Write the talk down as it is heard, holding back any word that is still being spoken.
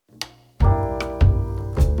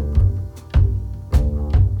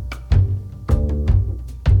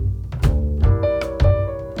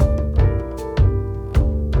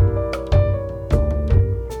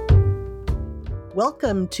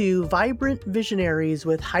Welcome to Vibrant Visionaries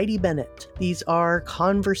with Heidi Bennett. These are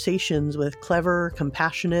conversations with clever,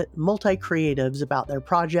 compassionate, multi-creatives about their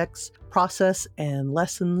projects, process, and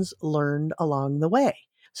lessons learned along the way.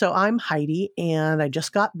 So I'm Heidi, and I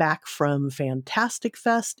just got back from Fantastic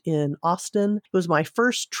Fest in Austin. It was my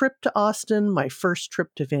first trip to Austin, my first trip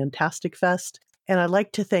to Fantastic Fest. And I'd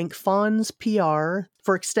like to thank Fonz PR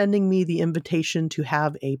for extending me the invitation to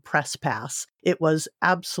have a press pass. It was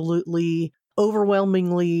absolutely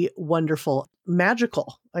overwhelmingly wonderful,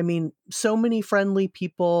 magical. I mean, so many friendly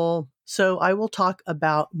people. So I will talk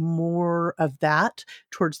about more of that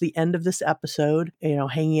towards the end of this episode,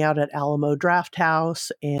 hanging out at Alamo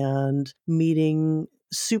Drafthouse and meeting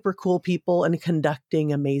super cool people and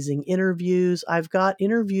conducting amazing interviews. I've got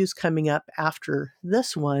interviews coming up after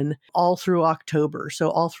this one all through October. So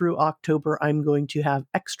all through October, I'm going to have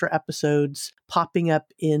extra episodes popping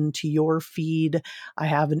up into your feed. I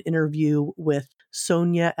have an interview with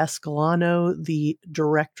Sonia Escalano, the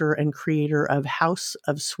director and creator of House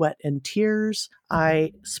of Sweat and Tears.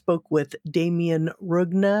 I spoke with Damian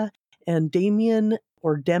Rugna, and Damian,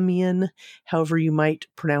 or Demian, however you might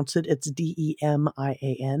pronounce it, it's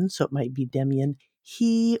Demian, so it might be Demian.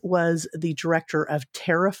 He was the director of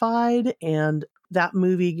Terrified, and that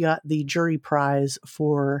movie got the jury prize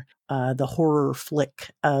for the horror flick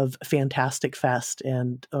of Fantastic Fest.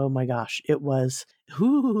 And oh my gosh, it was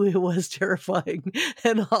terrifying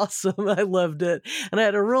and awesome. I loved it. And I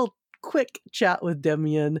had a real quick chat with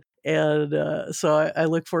Demian. And so I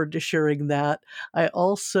look forward to sharing that. I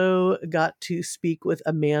also got to speak with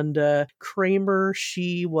Amanda Kramer.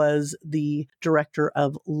 She was the director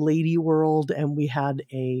of Lady World, and we had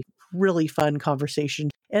a really fun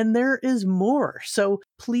conversation. And there is more. So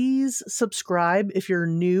please subscribe if you're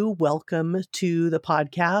new. Welcome to the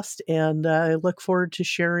podcast. And I look forward to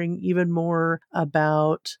sharing even more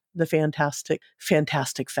about the Fantastic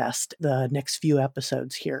Fest, the next few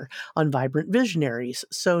episodes here on Vibrant Visionaries.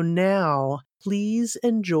 So now please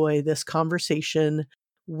enjoy this conversation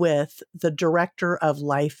with the director of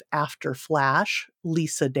Life After Flash,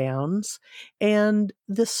 Lisa Downs, and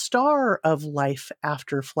the star of Life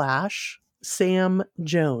After Flash, Sam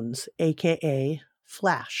Jones, aka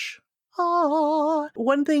Flash.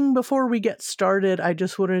 One thing before we get started, I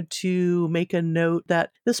just wanted to make a note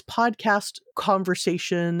that this podcast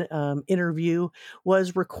conversation interview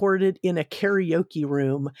was recorded in a karaoke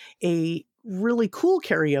room, a really cool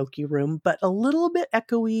karaoke room, but a little bit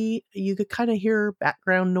echoey. You could kind of hear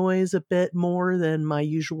background noise a bit more than my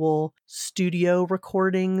usual studio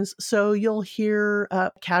recordings. So you'll hear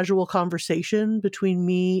a casual conversation between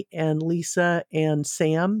me and Lisa and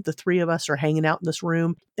Sam. The three of us are hanging out in this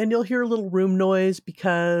room, and you'll hear a little room noise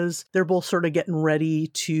because they're both sort of getting ready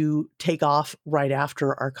to take off right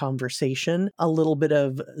after our conversation. A little bit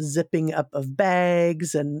of zipping up of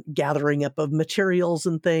bags and gathering up of materials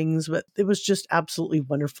and things, but it was just absolutely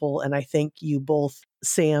wonderful. And I thank you both,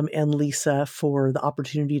 Sam and Lisa, for the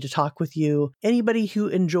opportunity to talk with you. Anybody who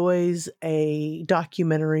enjoys a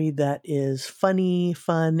documentary that is funny,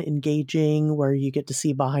 fun, engaging, where you get to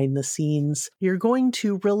see behind the scenes, you're going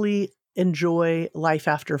to really enjoy Life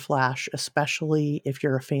After Flash, especially if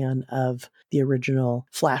you're a fan of the original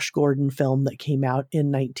Flash Gordon film that came out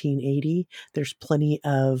in 1980. There's plenty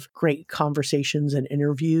of great conversations and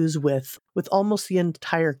interviews with almost the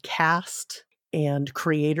entire cast and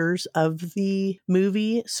creators of the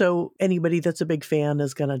movie. So anybody that's a big fan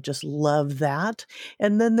is going to just love that.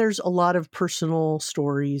 And then there's a lot of personal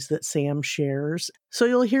stories that Sam shares. So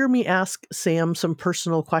you'll hear me ask Sam some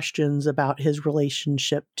personal questions about his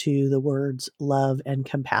relationship to the words love and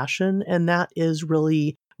compassion. And that is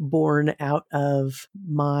really born out of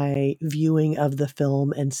my viewing of the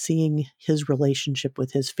film and seeing his relationship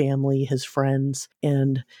with his family, his friends,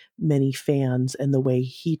 and many fans, and the way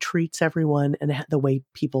he treats everyone and the way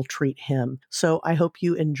people treat him. So I hope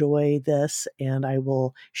you enjoy this, and I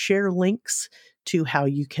will share links to how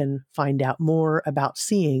you can find out more about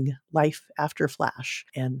seeing Life After Flash.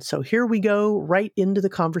 And so here we go, right into the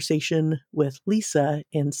conversation with Lisa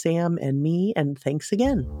and Sam and me, and thanks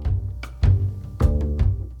again.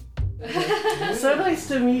 So nice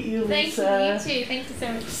to meet you, Lisa. Thank you, you too. Thank you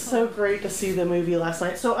so much. So great to see the movie last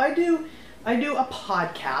night. So I do a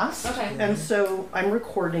podcast. Okay. And so I'm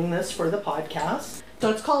recording this for the podcast. So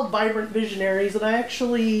it's called Vibrant Visionaries, and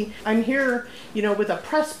I'm here, with a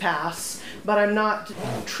press pass, but I'm not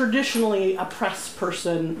traditionally a press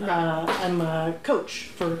person. I'm a coach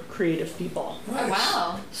for creative people. Oh,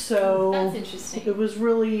 wow. So that's interesting. It was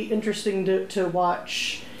really interesting to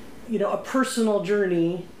watch, a personal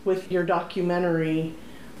journey with your documentary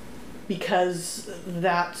because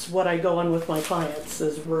that's what I go on with my clients,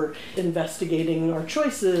 is we're investigating our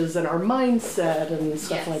choices and our mindset and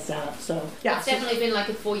stuff Yes. like that. So yeah, It's definitely been like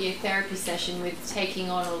a 4-year therapy session with taking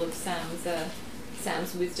on all of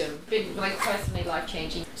Sam's wisdom. Been like personally life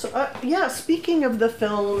changing. So yeah, speaking of the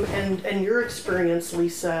film and your experience,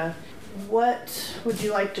 Lisa, what would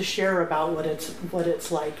you like to share about what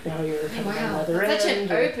it's like now you're kind of on the Wow, other such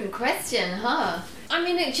end? an open question, huh? I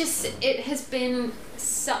mean, it has been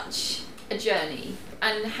such a journey,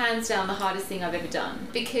 and hands down the hardest thing I've ever done,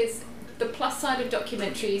 because the plus side of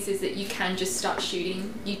documentaries is that you can just start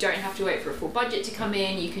shooting. You don't have to wait for a full budget to come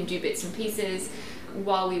in. You can do bits and pieces.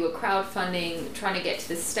 While we were crowdfunding, trying to get to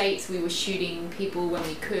the States, we were shooting people when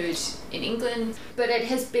we could in England. But it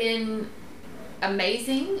has been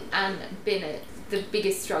amazing and been the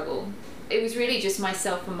biggest struggle. It was really just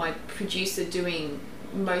myself and my producer doing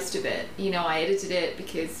most of it. You know, I edited it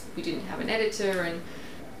because we didn't have an editor, and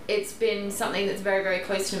it's been something that's very, very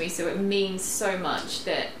close to me, so it means so much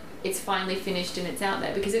that it's finally finished and it's out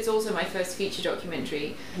there, because it's also my first feature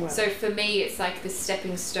documentary. Wow. So for me, it's like the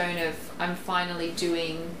stepping stone of I'm finally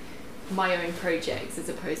doing my own projects as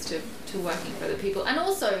opposed to working for other people, and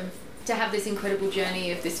also to have this incredible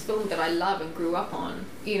journey of this film that I love and grew up on.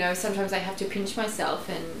 You know, sometimes I have to pinch myself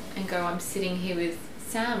and go, I'm sitting here with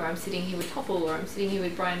Sam, or I'm sitting here with Topple, or I'm sitting here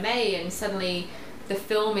with Brian May, and suddenly the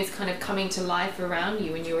film is kind of coming to life around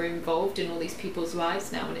you and you're involved in all these people's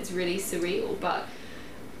lives now, and it's really surreal. But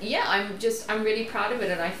yeah, I'm really proud of it,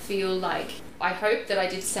 and I feel like, I hope that I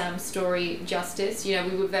did Sam's story justice. You know,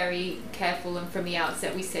 we were very careful, and from the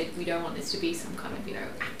outset we said we don't want this to be some kind of, you know,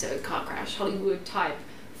 actor, car crash, Hollywood type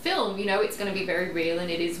film. You know, it's going to be very real, and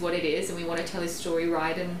it is what it is, and we want to tell his story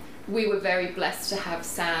right. And we were very blessed to have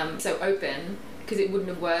Sam so open, because it wouldn't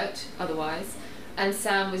have worked otherwise. And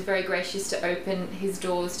Sam was very gracious to open his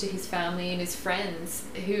doors to his family and his friends,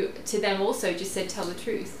 who to them also just said, tell the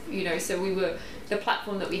truth. You know, so the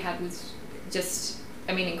platform that we had was just,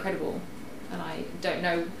 I mean, incredible. And I don't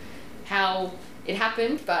know how it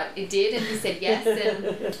happened, but it did, and he said yes,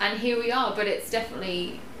 and here we are. But it's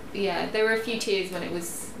definitely, yeah, there were a few tears when it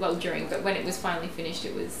was, well, during, but when it was finally finished,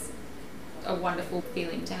 it was a wonderful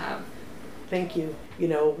feeling to have. Thank you. You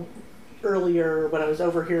know, earlier when I was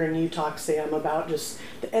overhearing you talk, Sam, about just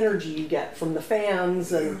the energy you get from the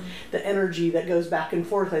fans and the energy that goes back and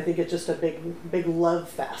forth, I think it's just a big love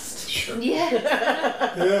fest. Sure. Yeah.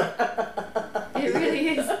 Yeah. It really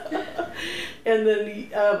is. And then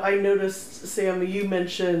I noticed, Sam, you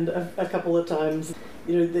mentioned a couple of times,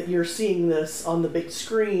 you know, that you're seeing this on the big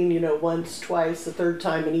screen, you know, once, twice, a third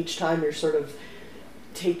time, and each time you're sort of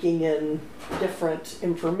taking in different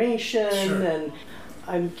information. Sure. And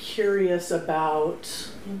I'm curious about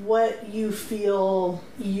what you feel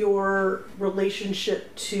your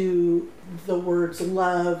relationship to the words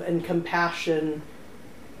love and compassion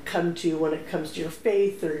come to when it comes to your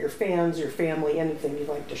faith or your fans, your family, anything you'd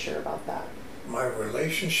like to share about that. My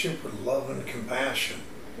relationship with love and compassion.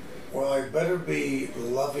 Well, I better be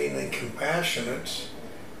loving and compassionate,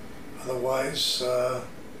 otherwise I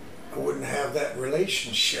wouldn't have that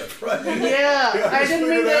relationship, right? Yeah, I didn't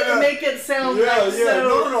mean to make it sound like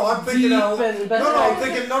so no, I'm thinking out loud. deep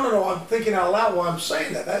I'm thinking out loud while I'm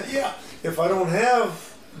saying that. Yeah, if I don't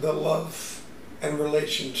have the love and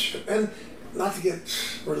relationship, and not to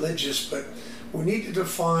get religious, but we need to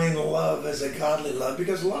define love as a godly love,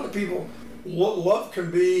 because a lot of people, love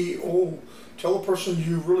can be, tell a person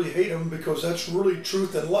you really hate them because that's really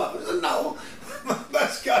truth and love. No,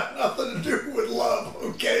 that's got nothing to do with love,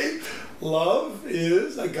 okay? Love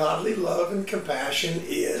is a godly love, and compassion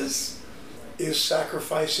is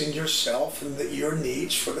sacrificing yourself and your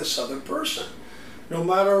needs for this other person. No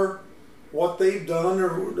matter what they've done,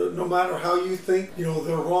 or no matter how you think, you know,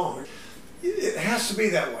 they're wrong. It has to be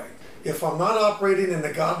that way. If I'm not operating in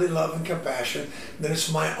the godly love and compassion, then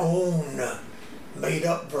it's my own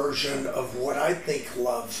made-up version of what I think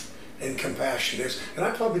love and compassion is. And I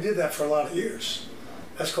probably did that for a lot of years.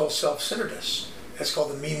 That's called self-centeredness. That's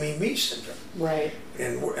called the me syndrome. Right.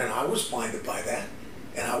 And I was blinded by that.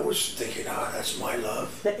 And I was thinking, that's my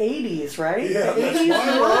love. The 80s, right? Yeah, the that's 80s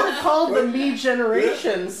my were love. called the me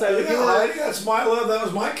generation. So if you were, that's my love. That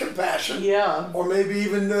was my compassion. yeah. Or maybe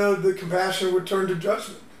even the compassion would turn to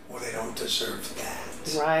judgment. Well, they don't deserve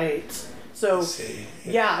that. Right. So, See?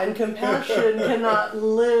 yeah, and compassion cannot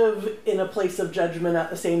live in a place of judgment at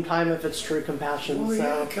the same time if it's true compassion. Oh, so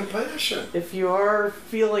yeah, compassion. if you are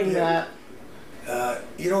feeling Yeah. that,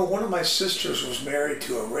 You know, one of my sisters was married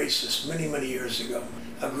to a racist many, many years ago.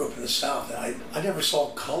 I grew up in the South, and I never saw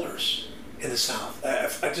colors in the South.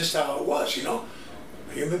 I just how it was, you know.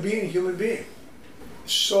 Human being.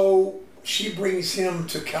 So she brings him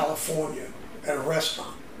to California at a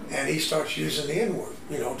restaurant, and he starts using the N-word,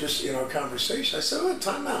 just in our conversation. I said, oh,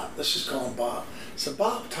 time out. Let's just call him Bob. I said,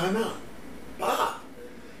 Bob, time out. Bob,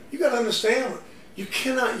 you got to understand, you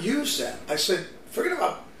cannot use that. I said, forget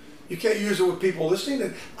about, you can't use it with people listening,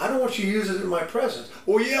 and I don't want you to use it in my presence.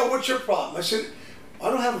 Well, yeah, what's your problem? I said, I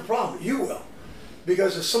don't have a problem. You will.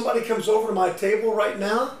 Because if somebody comes over to my table right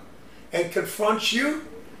now and confronts you,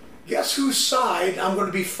 guess whose side I'm going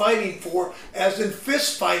to be fighting for, as in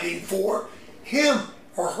fist fighting for? Him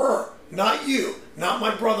or her, not you, not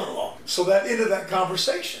my brother-in-law. So that ended that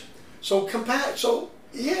conversation. So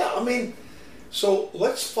so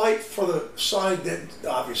let's fight for the side that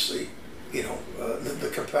obviously,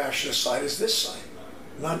 the compassionate side is this side,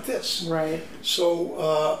 not this. Right.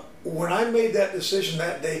 So when I made that decision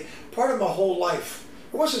that day, part of my whole life,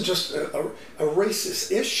 it wasn't just a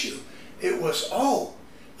racist issue. It was,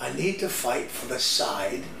 I need to fight for the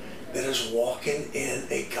side that is walking in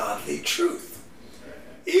a godly truth.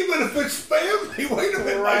 Even if it's family. Wait a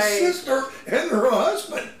minute, my sister and her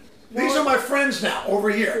husband. These are my friends now, over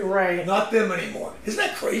here. Right. Not them anymore. Isn't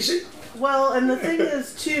that crazy? Well, and the thing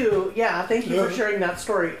is, too, thank you for sharing that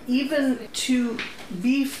story. Even to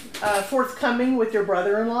be forthcoming with your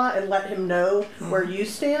brother-in-law and let him know where you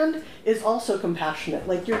stand is also compassionate.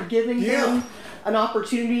 Like, you're giving him an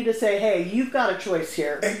opportunity to say, hey, you've got a choice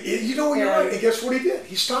here. And you're right. And guess what he did?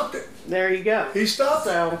 He stopped it. There you go. He stopped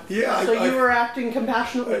it. Yeah. So you were acting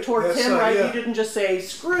compassionately towards him, right? You didn't just say,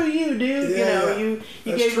 screw you, dude. You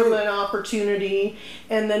gave him an opportunity,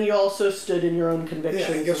 and then you also stood in your own convictions.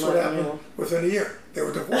 Yeah, and guess what happened? Within a year, they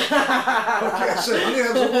were divorced. Okay, I said, honey,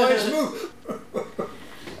 that was a wise move.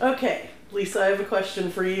 Okay. Lisa, I have a question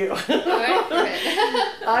for you. All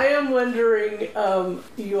right. I am wondering,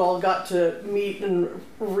 you all got to meet and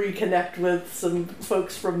reconnect with some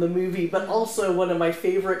folks from the movie, but also one of my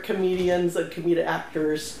favorite comedians and comedic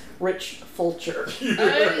actors, Rich Fulcher.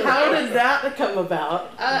 How did that come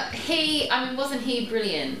about? Wasn't he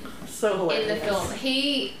brilliant? So hilarious. In the film,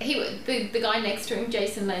 the guy next to him,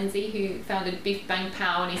 Jason Lindsay, who founded Biff Bang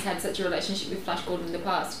Pow, and he's had such a relationship with Flash Gordon in the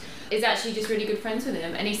past, is actually just really good friends with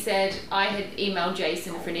him. And he said, I had emailed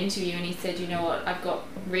Jason for an interview, and he said, you know what, I've got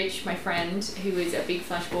Rich, my friend, who is a big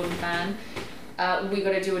Flash Gordon fan. We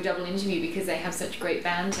got to do a double interview because they have such great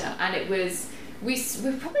banter. And it was, we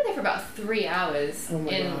were probably there for about 3 hours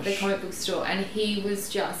the comic book store, and he was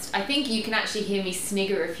just, I think you can actually hear me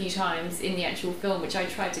snigger a few times in the actual film, which I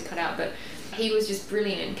tried to cut out, but he was just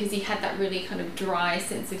brilliant because he had that really kind of dry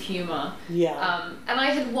sense of humour. Yeah. And I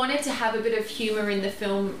had wanted to have a bit of humour in the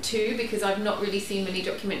film too, because I've not really seen many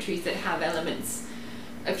documentaries that have elements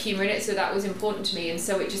of humour in it, so that was important to me, and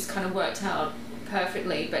so it just kind of worked out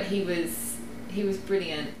perfectly. But he was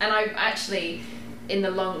brilliant. And I actually,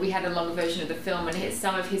 we had a longer version of the film, and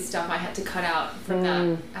some of his stuff I had to cut out from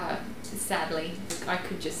that. Sadly, I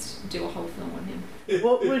could just do a whole film on him.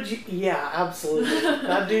 What would you? Yeah, absolutely.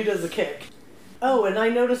 That dude is a kick. Oh, and I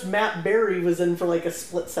noticed Matt Berry was in for like a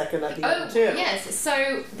split second at the end too. Yes.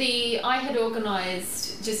 So I had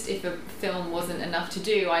organised, just if a film wasn't enough to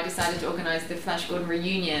do, I decided to organise the Flash Gordon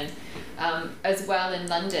reunion as well in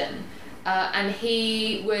London, and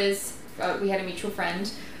he was. We had a mutual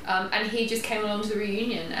friend, and he just came along to the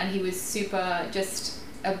reunion, and he was just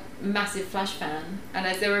a massive Flash fan. And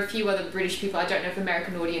as there were a few other British people, I don't know if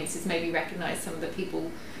American audiences maybe recognise some of the people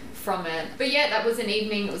from it. But yeah, that was an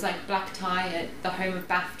evening. It was like black tie at the home of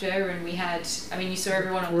BAFTA, and we had, you saw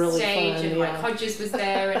everyone on the stage, fun, and Mike Hodges was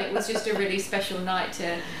there, and it was just a really special night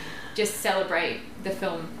to just celebrate the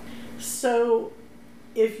film. So,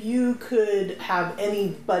 if you could have any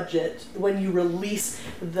budget when you release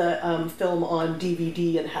the film on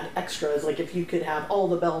DVD and had extras, like if you could have all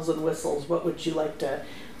the bells and whistles, what would you like to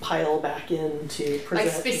pile back in to present?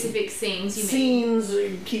 Like specific scenes, you mean?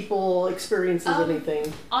 Scenes, people, experiences,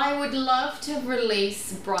 anything. I would love to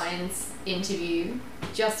release Brian's interview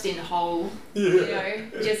just in whole,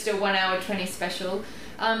 just a 1 hour 20 special.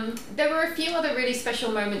 There were a few other really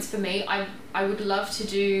special moments for me. I would love to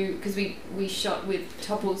do, because we shot with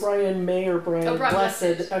Topples. Brian May or Brian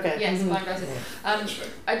Blessed. Okay. Yes, Brian Blessed.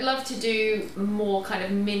 I'd love to do more kind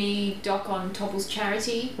of mini doc on Topples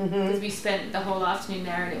charity, because we spent the whole afternoon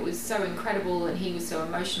there, and it was so incredible, and he was so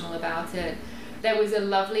emotional about it. There was a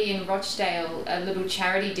lovely, in Rochdale, a little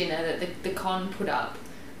charity dinner that the con put up.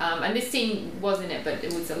 And this scene wasn't it, but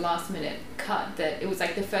it was a last minute cut that it was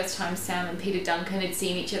like the first time Sam and Peter Duncan had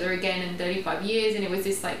seen each other again in 35 years, and it was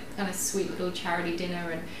this like kind of sweet little charity dinner,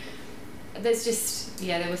 and there's just,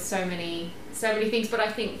 there were so many things, but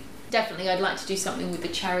I think definitely I'd like to do something with the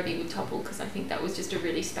charity with Topple, because I think that was just a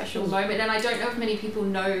really special moment, and I don't know if many people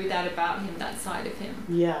know that about him, that side of him.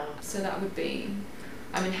 Yeah. So that would be,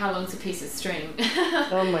 I mean, how long's a piece of string?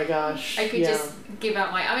 Oh my gosh. I could just give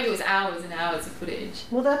out it was hours and hours of footage.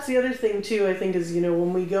 Well, that's the other thing too, I think, is,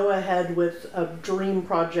 when we go ahead with a dream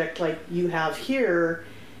project like you have here,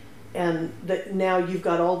 and that now you've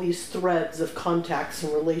got all these threads of contacts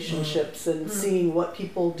and relationships and seeing what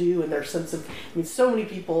people do and their sense of, so many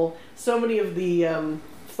people, so many of the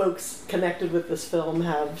folks connected with this film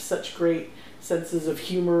have such great senses of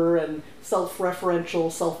humor and self-referential,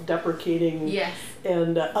 self-deprecating, yes,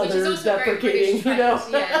 and which is also other-deprecating, very British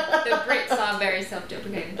yeah, the Brits are very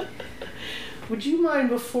self-deprecating. Would you mind,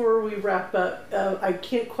 before we wrap up, I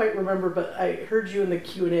can't quite remember, but I heard you in the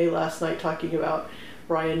Q&A last night talking about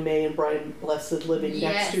Brian May and Brian Blessed living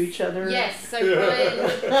next to each other. Yes, so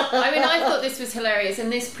Brian, I thought this was hilarious,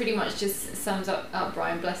 and this pretty much just sums up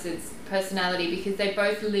Brian Blessed's personality, because they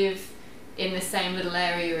both live in the same little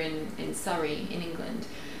area in Surrey, in England.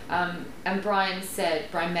 And Brian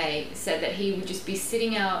May said that he would just be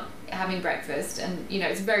sitting out having breakfast, and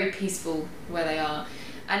it's very peaceful where they are,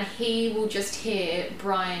 and he will just hear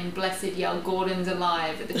Brian Blessed yell "Gordon's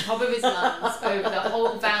alive" at the top of his lungs over the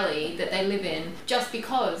whole valley that they live in, just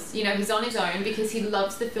because he's on his own, because he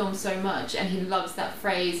loves the film so much and he loves that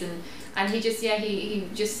phrase, and he just he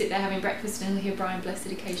just sit there having breakfast and he'll hear Brian Blessed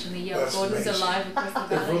occasionally yell That's "Gordon's amazing. alive" across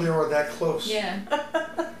the They valley. really are that close. Yeah.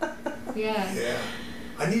 Yeah.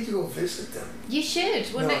 I need to go visit them. You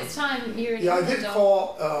should. Well, No. next time you're in Yeah, I England, did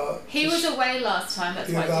call. he was away last time.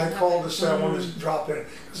 That's why. The guy it didn't called happen. to say I wanted to drop in,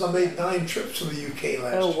 because I made 9 trips to the UK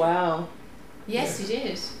last Oh, year. wow. Yes, Yeah. you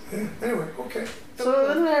did. Yeah. Anyway, okay.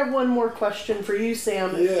 So then I have one more question for you,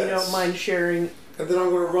 Sam, if you Yes. don't mind sharing. And then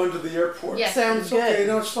I'm going to run to the airport. Yes. Sounds It's good. okay.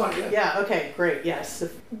 No, it's fine. Yeah. Yeah, okay, great, yes.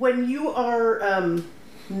 When you are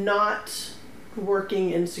not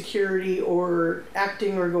working in security or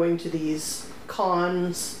acting or going to these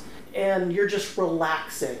cons and you're just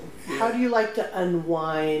relaxing, how do you like to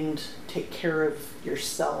unwind, take care of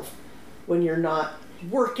yourself when you're not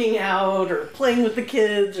working out or playing with the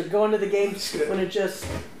kids or going to the games, when it's just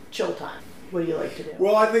chill time? What do you like to do?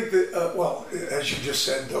 Well, I think that, as you just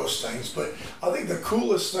said, those things, but I think the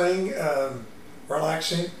coolest thing,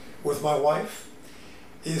 relaxing with my wife,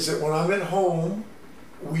 is that when I'm at home,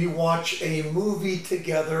 we watch a movie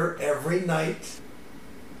together every night.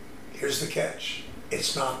 Here's the catch.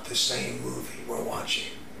 It's not the same movie we're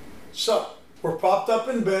watching. So, we're propped up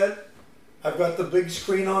in bed. I've got the big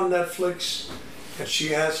screen on Netflix, and she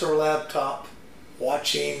has her laptop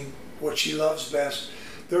watching what she loves best.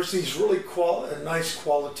 There's these really nice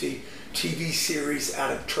quality TV series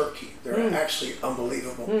out of Turkey. They're actually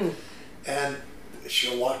unbelievable. And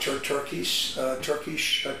she'll watch her Turkish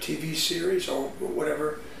TV series or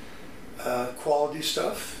whatever quality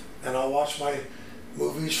stuff, and I'll watch my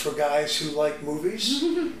movies for guys who like movies.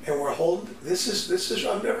 And we're holding this is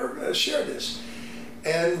I've never shared this,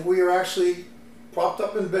 and we are actually propped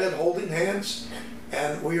up in bed holding hands,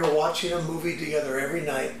 and we are watching a movie together every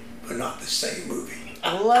night, but not the same movie.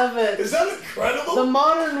 I love it. Is that incredible? The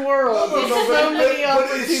modern world. No, There's so many but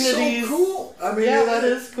opportunities. it's so cool. I mean, Yeah, that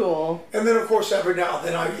is cool. And then, of course, every now and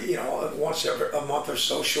then once every a month or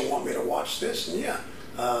so, she'll want me to watch this, and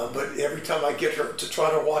but every time I get her to try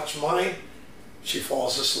to watch mine, she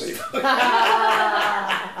falls asleep.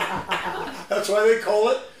 That's why they call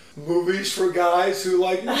it movies for guys who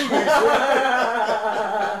like movies.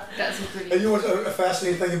 That's a pretty. And you know what's a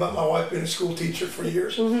fascinating thing about my wife being a school teacher for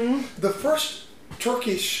years? The first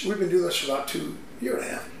Turkish, we've been doing this for about 2 years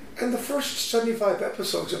and a half, and the first 75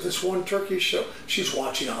 episodes of this one Turkish show, she's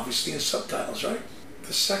watching obviously in subtitles, right?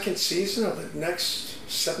 The second season of the next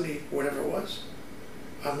 70, whatever it was,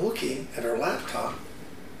 I'm looking at her laptop,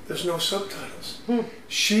 there's no subtitles.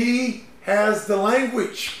 She has the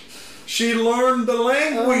language. She learned the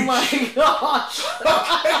language. Oh my gosh.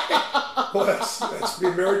 Well, that's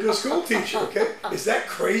being married to a school teacher, okay? Is that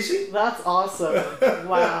crazy? That's awesome.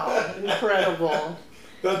 Wow. Incredible.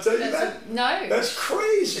 Did I tell you that? No. That's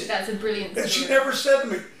crazy. That's a brilliant story. And she never said to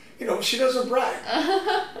me, she doesn't brag.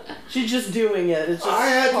 She's just doing it. It's just I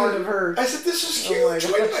had part to, of her. I said, this is huge. Oh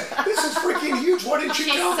my Wait a minute. This is freaking huge. Why didn't you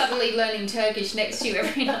She's tell me? suddenly learning Turkish next to you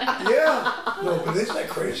every night. Yeah. No, but isn't that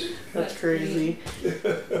crazy? That's crazy.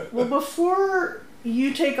 Well, before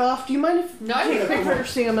you take off, do you mind if No. you take a picture of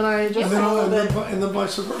Sam and I? Just And then, a little bit? and then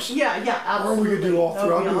vice versa. Yeah, Or absolutely. we could do all That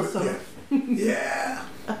would three. be I'll do awesome. it. Yeah.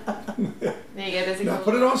 There you go. There's a Now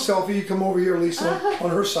couple. put it on selfie. You come over here, Lisa,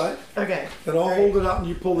 on her side. Okay. Then I'll hold it out and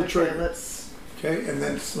you pull the Okay, trigger. let's. Okay, and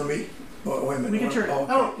then let me. Oh, wait a minute. We can turn it.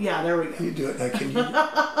 okay. Oh, yeah, there we go. You do it now. Can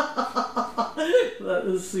you? That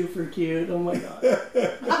is super cute. Oh my god.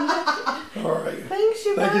 All right. Thanks,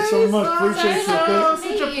 you guys. Thank you so much. Appreciate you. Such a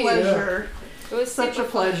Thank you. pleasure. It was Such a super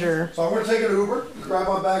fun. pleasure. So I'm going to take an Uber, grab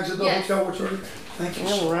my bags at the Yes. hotel. Thank you.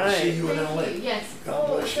 All right. See you in Thank LA. you. Yes. God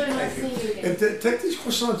Oh, bless so you. nice Thank seeing you again. And take these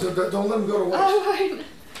croissants. Don't let them go to waste. Oh, right.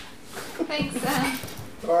 Thanks, Sam.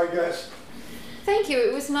 All right, guys. Thank you.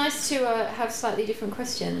 It was nice to have slightly different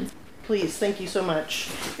questions. Please, thank you so much.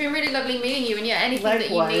 It's been really lovely meeting you. And yeah, anything that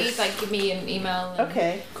Likewise. you need, like give me an email. And,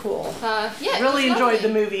 Okay, cool. Yeah. it Really was enjoyed lovely.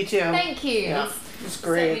 the movie too. Thank you. Yeah. It's It was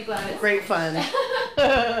certainly great. glad it's- Great fun.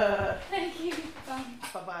 Thank you. Bye.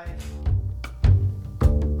 Bye-bye.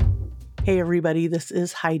 Hey everybody, this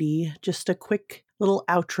is Heidi. Just a quick little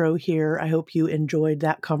outro here. I hope you enjoyed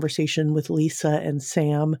that conversation with Lisa and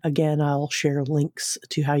Sam. Again, I'll share links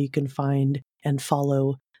to how you can find and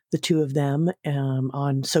follow the two of them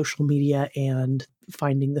on social media and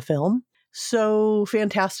finding the film. So,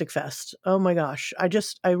 Fantastic Fest. Oh my gosh.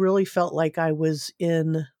 I really felt like I was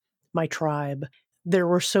in my tribe. There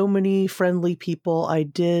were so many friendly people. I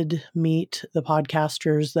did meet the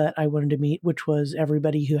podcasters that I wanted to meet, which was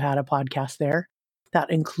everybody who had a podcast there.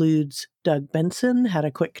 That includes Doug Benson, had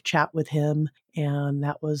a quick chat with him, and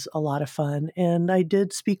that was a lot of fun. And I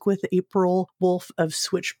did speak with April Wolf of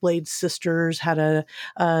Switchblade Sisters, had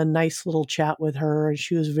a nice little chat with her, and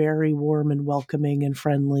she was very warm and welcoming and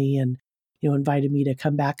friendly, and invited me to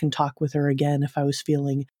come back and talk with her again if I was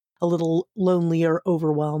feeling a little lonely or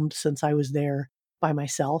overwhelmed since I was there by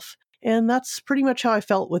myself. And that's pretty much how I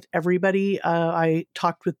felt with everybody. I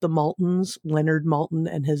talked with the Maltons, Leonard Malton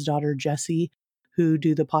and his daughter Jessie, who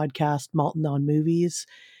do the podcast Malton on Movies.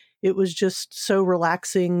 It was just so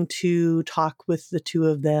relaxing to talk with the two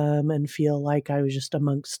of them and feel like I was just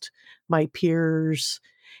amongst my peers.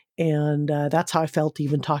 And that's how I felt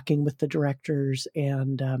even talking with the directors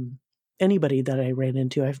and anybody that I ran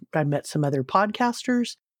into. I met some other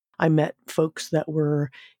podcasters. I met folks that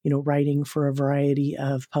were, writing for a variety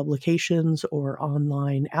of publications or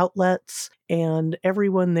online outlets, and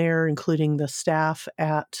everyone there, including the staff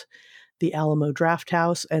at the Alamo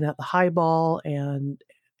Drafthouse and at the Highball, and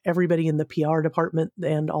everybody in the PR department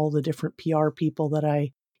and all the different PR people that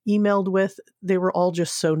I emailed with, they were all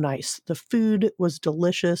just so nice. The food was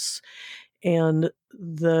delicious, and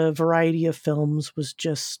the variety of films was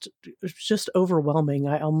just overwhelming.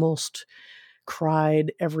 I almost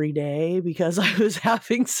cried every day because I was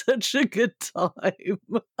having such a good time.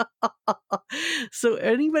 So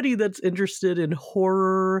anybody that's interested in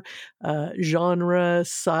horror, genre,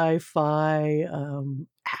 sci-fi,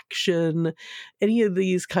 action, any of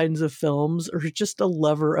these kinds of films, or just a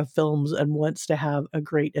lover of films and wants to have a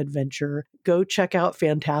great adventure, go check out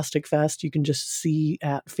Fantastic Fest. You can just see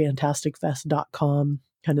at fantasticfest.com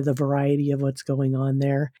kind of the variety of what's going on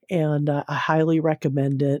there. And I highly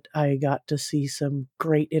recommend it. I got to see some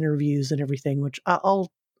great interviews and everything, which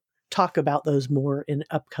I'll talk about those more in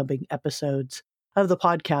upcoming episodes of the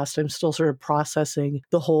podcast. I'm still sort of processing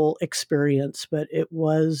the whole experience, but it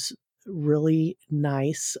was really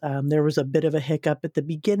nice. There was a bit of a hiccup at the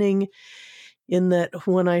beginning in that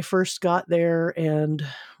when I first got there and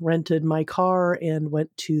rented my car and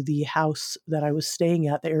went to the house that I was staying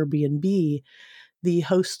at, the Airbnb, the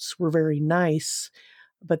hosts were very nice,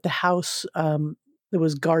 but the house it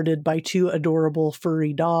was guarded by two adorable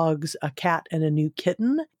furry dogs, a cat and a new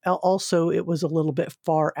kitten. Also, it was a little bit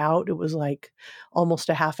far out. It was like almost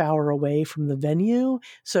a half hour away from the venue.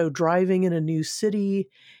 So driving in a new city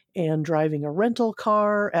and driving a rental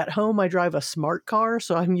car. At home, I drive a smart car,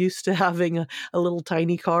 so I'm used to having a little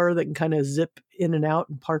tiny car that can kind of zip in and out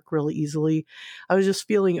and park really easily. I was just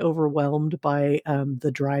feeling overwhelmed by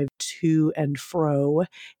the drive to and fro.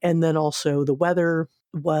 And then also the weather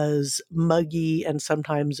was muggy and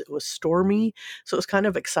sometimes it was stormy. So it was kind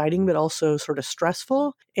of exciting, but also sort of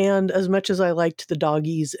stressful. And as much as I liked the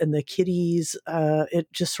doggies and the kitties,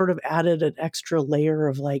 it just sort of added an extra layer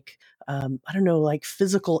of like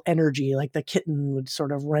physical energy. Like the kitten would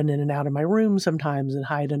sort of run in and out of my room sometimes and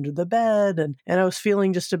hide under the bed. And I was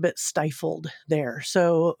feeling just a bit stifled there.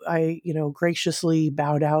 So I, graciously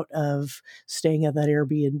bowed out of staying at that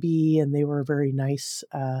Airbnb, and they were very nice.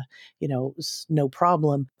 It was no problem.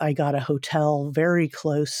 I got a hotel very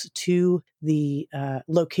close to the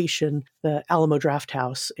location, the Alamo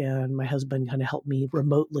Drafthouse, and my husband kind of helped me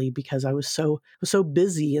remotely because I was so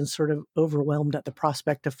busy and sort of overwhelmed at the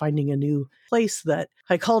prospect of finding a new place that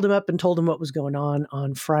I called him up and told him what was going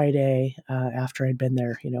on Friday after I'd been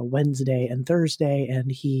there, Wednesday and Thursday,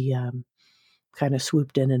 and he kind of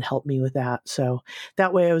swooped in and helped me with that. So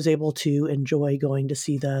that way I was able to enjoy going to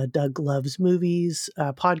see the Doug Loves Movies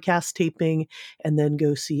podcast taping and then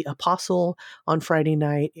go see Apostle on Friday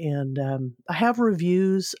night. And I have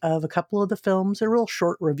reviews of a couple of the films. They're real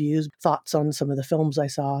short reviews, thoughts on some of the films I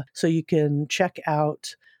saw. So you can check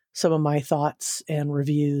out some of my thoughts and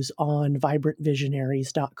reviews on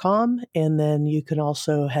vibrantvisionaries.com. And then you can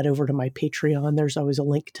also head over to my Patreon. There's always a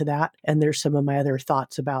link to that. And there's some of my other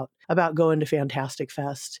thoughts about going to Fantastic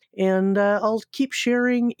Fest. And I'll keep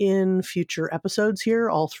sharing in future episodes here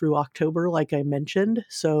all through October, like I mentioned.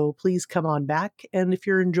 So please come on back. And if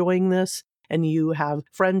you're enjoying this, and you have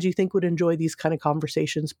friends you think would enjoy these kind of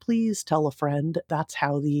conversations, please tell a friend. That's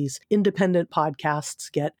how these independent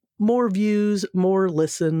podcasts get more views, more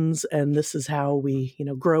listens, and this is how we,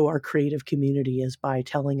 grow our creative community, is by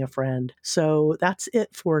telling a friend. So that's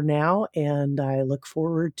it for now, and I look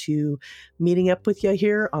forward to meeting up with you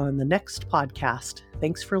here on the next podcast.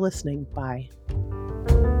 Thanks for listening. Bye.